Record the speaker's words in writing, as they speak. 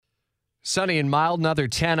Sunny and mild, another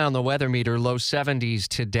 10 on the weather meter, low 70s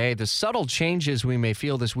today. The subtle changes we may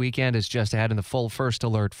feel this weekend is just ahead in the full first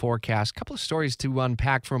alert forecast. Couple of stories to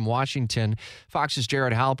unpack from Washington. Fox's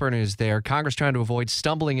Jared Halpern is there. Congress trying to avoid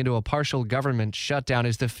stumbling into a partial government shutdown.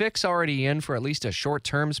 Is the fix already in for at least a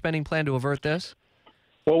short-term spending plan to avert this?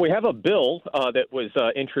 Well, we have a bill that was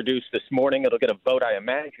introduced this morning. It'll get a vote, I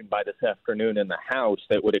imagine, by this afternoon in the House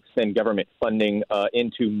that would extend government funding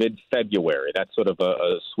into mid-February. That's sort of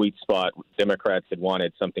a sweet spot. Democrats had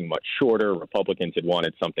wanted something much shorter. Republicans had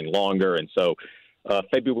wanted something longer. And so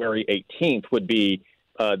February 18th would be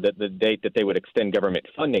the date that they would extend government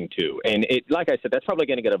funding to. And like I said, that's probably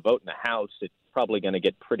going to get a vote in the House. It's probably going to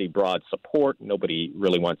get pretty broad support. Nobody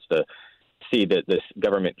really wants to see this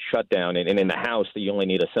government shutdown, and in the House, you only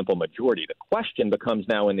need a simple majority. The question becomes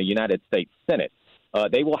now in the United States Senate.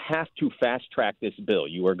 They will have to fast-track this bill.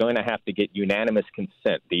 You are going to have to get unanimous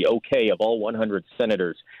consent, the okay of all 100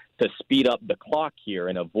 senators, to speed up the clock here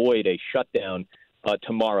and avoid a shutdown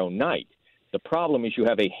tomorrow night. The problem is you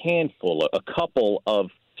have a handful, a couple of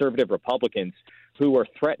conservative Republicans who are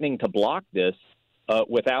threatening to block this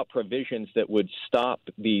without provisions that would stop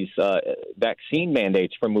these vaccine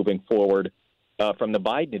mandates from moving forward from the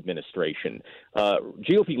Biden administration.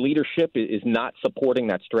 GOP leadership is not supporting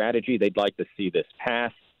that strategy. They'd like to see this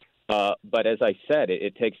pass. But as I said,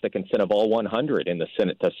 it takes the consent of all 100 in the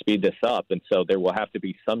Senate to speed this up. And so there will have to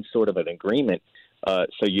be some sort of an agreement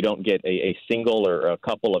so you don't get a single or a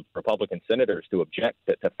couple of Republican senators to object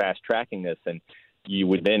to fast-tracking this. And you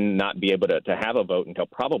would then not be able to have a vote until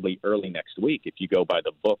probably early next week if you go by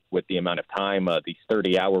the book with the amount of time, these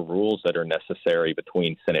 30-hour rules that are necessary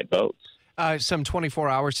between Senate votes. Some 24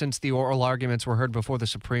 hours since the oral arguments were heard before the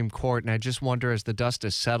Supreme Court, and I just wonder, as the dust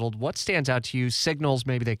has settled, what stands out to you, signals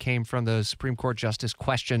maybe that came from the Supreme Court justice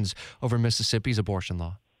questions over Mississippi's abortion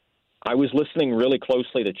law? I was listening really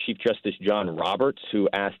closely to Chief Justice John Roberts, who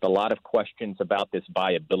asked a lot of questions about this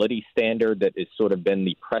viability standard that has sort of been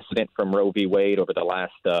the precedent from Roe v. Wade over the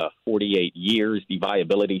last 48 years. The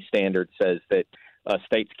viability standard says that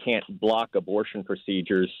states can't block abortion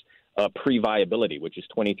procedures pre-viability, which is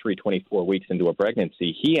 23, 24 weeks into a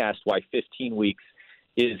pregnancy. He asked why 15 weeks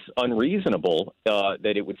is unreasonable,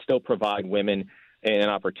 that it would still provide women an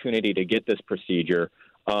opportunity to get this procedure.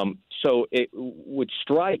 So it would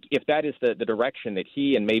strike, if that is the direction that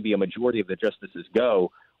he and maybe a majority of the justices go,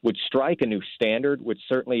 would strike a new standard, which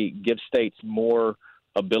certainly gives states more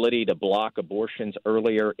ability to block abortions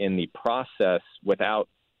earlier in the process without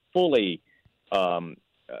fully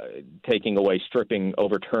taking away, stripping,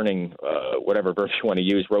 overturning, whatever verb you want to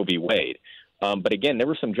use, Roe v. Wade. But again, there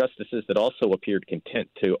were some justices that also appeared content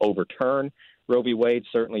to overturn Roe v. Wade.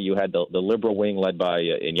 Certainly you had the liberal wing led by,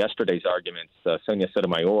 in yesterday's arguments, Sonia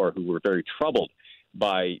Sotomayor, who were very troubled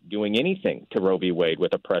by doing anything to Roe v. Wade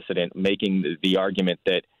with a precedent, making the argument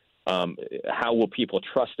that how will people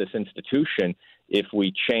trust this institution if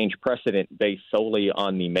we change precedent based solely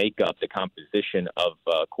on the makeup, the composition of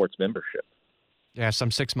courts' membership. Yeah,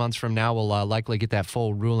 some 6 months from now, we'll likely get that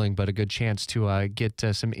full ruling, but a good chance to get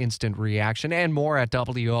some instant reaction and more at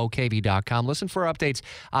WOKV.com. Listen for updates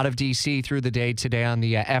out of D.C. through the day today on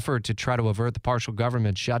the effort to try to avert the partial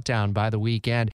government shutdown by the weekend.